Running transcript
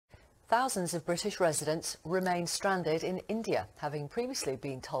Thousands of British residents remain stranded in India, having previously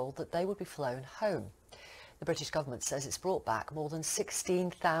been told that they would be flown home. The British government says it's brought back more than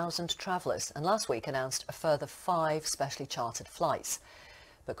 16,000 travellers and last week announced a further 5 specially chartered flights.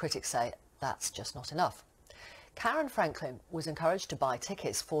 But critics say that's just not enough. Karen Franklin was encouraged to buy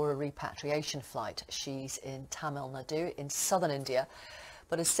tickets for a repatriation flight. She's in Tamil Nadu in southern India,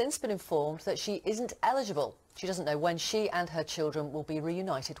 but has since been informed that she isn't eligible. She doesn't know when she and her children will be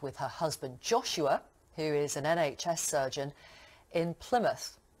reunited with her husband Joshua, who is an NHS surgeon in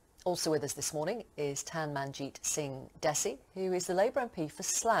Plymouth. Also with us this morning is Tanmanjeet Singh Desi, who is the Labour MP for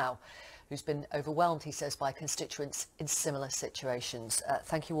Slough, who's been overwhelmed, he says, by constituents in similar situations.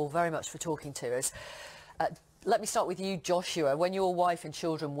 Thank you all very much for talking to us. Let me start with you, Joshua. When your wife and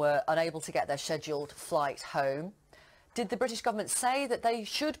children were unable to get their scheduled flight home, did the British government say that they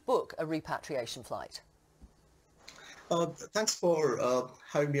should book a repatriation flight? Thanks for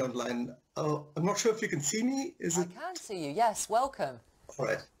having me online. I'm not sure if you can see me. I can see you, yes. Welcome.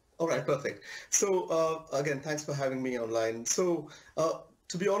 All right, perfect. So again, thanks for having me online. So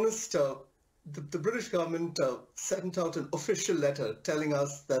to be honest, the British government sent out an official letter telling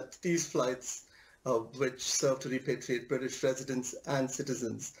us that these flights, which serve to repatriate British residents and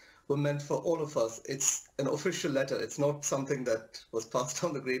citizens, were meant for all of us. It's an official letter. It's not something that was passed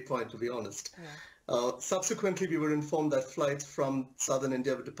on the grapevine, to be honest. Yeah. Subsequently, we were informed that flights from southern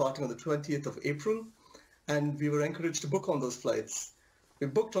India were departing on the 20th of April, and we were encouraged to book on those flights. We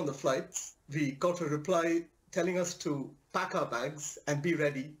booked on the flights. We got a reply telling us to pack our bags and be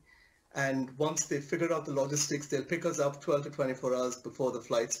ready. And once they figured out the logistics, they'll pick us up 12 to 24 hours before the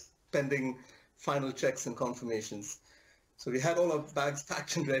flights, pending final checks and confirmations. So we had all our bags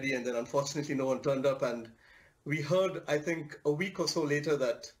packed and ready, and then unfortunately no one turned up. And we heard, I think, a week or so later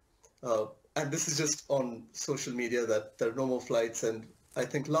that, and this is just on social media, that there are no more flights. And I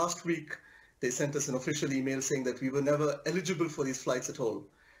think last week they sent us an official email saying that we were never eligible for these flights at all,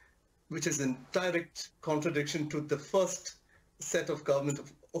 which is in direct contradiction to the first set of government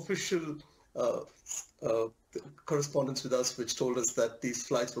official correspondence with us, which told us that these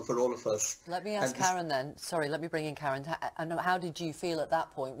flights were for all of us. Let me ask Karen then. Sorry, let me bring in Karen. And how did you feel at that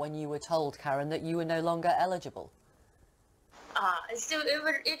point when you were told, Karen, that you were no longer eligible? So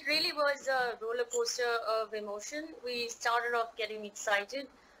it really was a roller coaster of emotion. We started off getting excited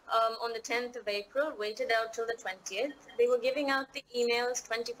on the 10th of April, waited out till the 20th. They were giving out the emails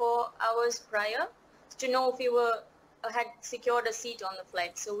 24 hours prior to know if we had secured a seat on the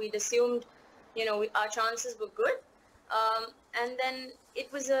flight. So we'd assumed, our chances were good. And then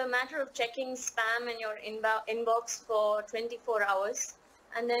it was a matter of checking spam in your inbox for 24 hours.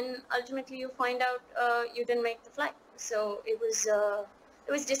 And then ultimately you find out you didn't make the flight. So it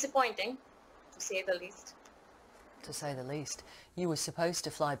was disappointing, to say the least. To say the least. You were supposed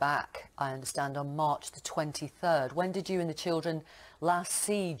to fly back, I understand, on March the 23rd. When did you and the children last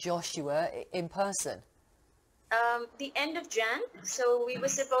see Joshua in person? The end of Jan. So we were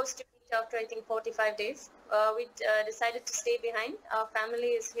supposed to meet after, I think, 45 days. We decided to stay behind. Our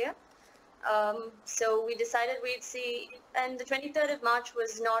family is here. So we decided we'd see, and the 23rd of March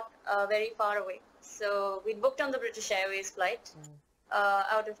was not very far away. So we booked on the British Airways flight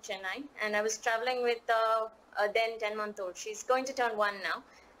out of Chennai, and I was traveling with a then 10-month-old. She's going to turn 1 now,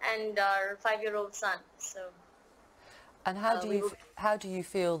 and our 5-year-old son. So. And how do you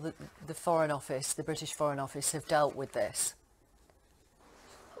feel that the Foreign Office, the British Foreign Office, have dealt with this?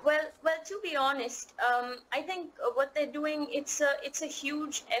 Well, to be honest, I think what they're doing, it's a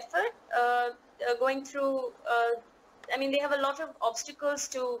huge effort going through. I mean, they have a lot of obstacles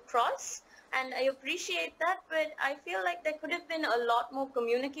to cross, and I appreciate that. But I feel like there could have been a lot more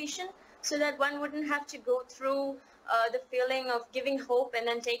communication, so that one wouldn't have to go through the feeling of giving hope and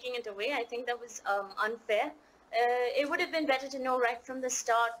then taking it away. I think that was unfair. It would have been better to know right from the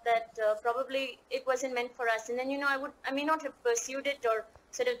start that probably it wasn't meant for us. And then, I may not have pursued it or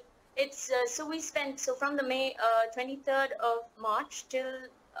sort of, so from the May 23rd of March till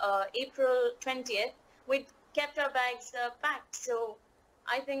April 20th, we kept our bags packed. So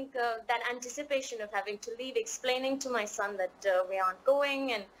I think that anticipation of having to leave, explaining to my son that we aren't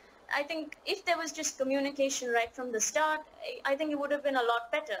going, and I think if there was just communication right from the start, I think it would have been a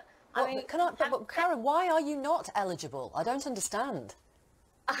lot better. But Karen, why are you not eligible? I don't understand.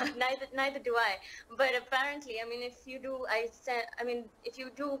 Neither do I. But apparently, I mean, if you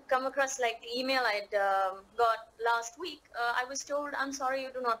do come across like the email I'd got last week, I was told, I'm sorry, you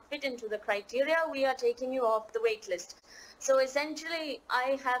do not fit into the criteria. We are taking you off the wait list. So essentially,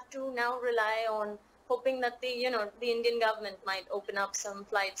 I have to now rely on hoping that the Indian government might open up some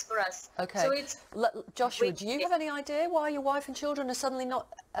flights for us. Okay. So it's Joshua, do you have any idea why your wife and children are suddenly not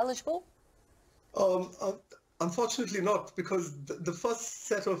eligible? Unfortunately not, because the first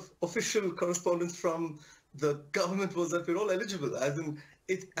set of official correspondence from the government was that we're all eligible, as in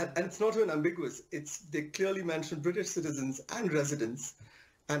and it's not even ambiguous. They clearly mentioned British citizens and residents,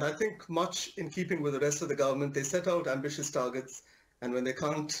 and I think much in keeping with the rest of the government, they set out ambitious targets, and when they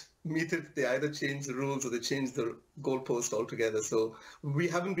can't meet it, they either change the rules or they change the goalpost altogether. So we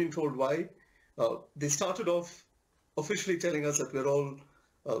haven't been told why. They started off officially telling us that we're all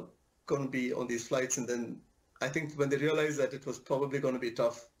going to be on these flights, and then I think when they realized that it was probably going to be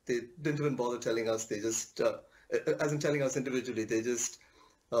tough, they didn't even bother telling us. They just, as in telling us individually, they just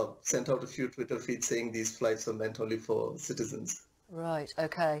sent out a few Twitter feeds saying these flights are meant only for citizens. Right,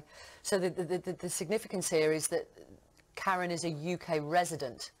 okay. So the significance here is that Karen is a UK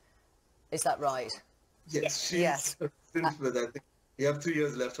resident. Is that right? Yes, she's a resident with, I think, we have 3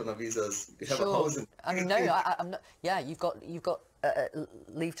 years left on our visas. We have a house in... I mean, no, I'm not... Yeah, you've got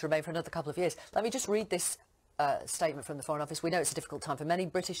leave to remain for another couple of years. Let me just read this statement from the Foreign Office. We know it's a difficult time for many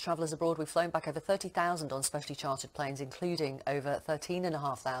British travellers abroad. We've flown back over 30,000 on specially chartered planes, including over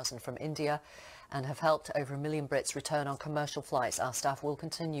 13,500 from India, and have helped over 1 million Brits return on commercial flights. Our staff will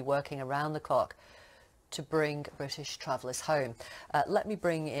continue working around the clock to bring British travellers home. Let me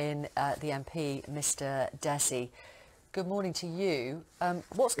bring in the MP, Mr Desi. Good morning to you.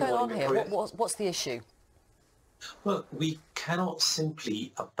 What's going on here? What's the issue? Well, we cannot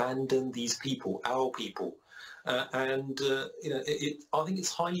simply abandon these people, our people. I think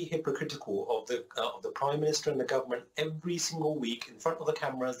it's highly hypocritical of the Prime Minister and the government. Every single week in front of the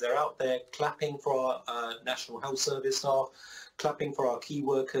cameras, they're out there clapping for our National Health Service staff, clapping for our key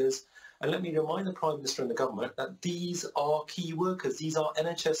workers. And let me remind the Prime Minister and the government that these are key workers, these are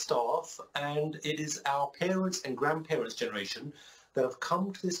NHS staff, and it is our parents and grandparents' generation that have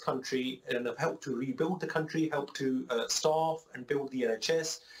come to this country and have helped to rebuild the country, helped to staff and build the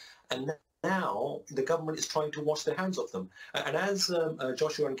NHS, and now the government is trying to wash their hands of them. And as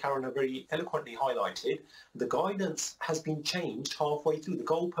Joshua and Karen have very eloquently highlighted, the guidance has been changed halfway through. The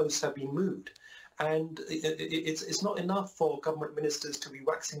goalposts have been moved. And it's not enough for government ministers to be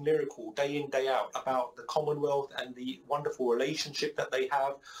waxing lyrical day in, day out about the Commonwealth and the wonderful relationship that they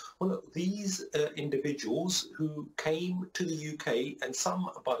have. Well, look, these individuals who came to the UK, and some,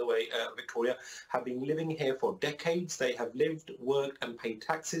 by the way, Victoria, have been living here for decades. They have lived, worked and paid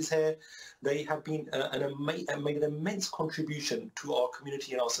taxes here. They have been made an immense contribution to our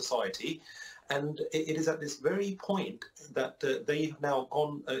community and our society. And it is at this very point that they have now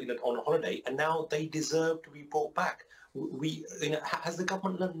gone on holiday, and now they deserve to be brought back. Has the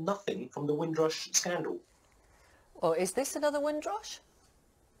government learned nothing from the Windrush scandal? Well, is this another Windrush?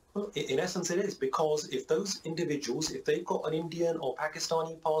 Well, in essence, it is, because if those individuals, if they've got an Indian or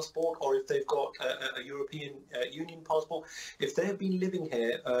Pakistani passport, or if they've got a European Union passport, if they've been living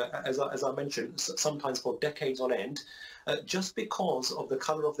here, as I mentioned, sometimes for decades on end, just because of the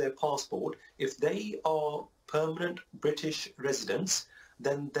colour of their passport, if they are permanent British residents,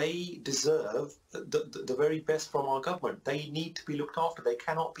 then they deserve the very best from our government. They need to be looked after. They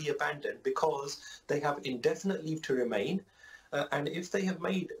cannot be abandoned because they have indefinite leave to remain. And if they have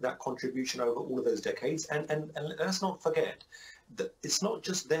made that contribution over all of those decades, and let's not forget, that it's not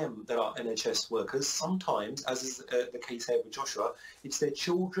just them that are NHS workers. Sometimes, as is the case here with Joshua, it's their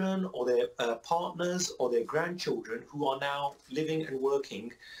children or their partners or their grandchildren who are now living and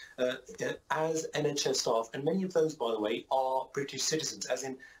working as NHS staff. And many of those, by the way, are British citizens, as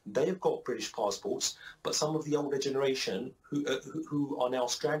in they've got British passports, but some of the older generation who are now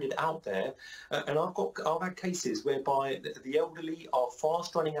stranded out there. And I've had cases whereby the elderly are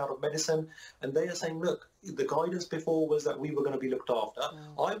fast running out of medicine, and they are saying, look, the guidance before was that we were going to be looked after.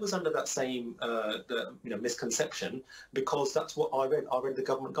 I was under that same misconception, because that's what I read. I read the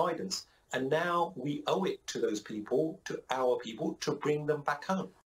government guidance. And now we owe it to those people, to our people, to bring them back home.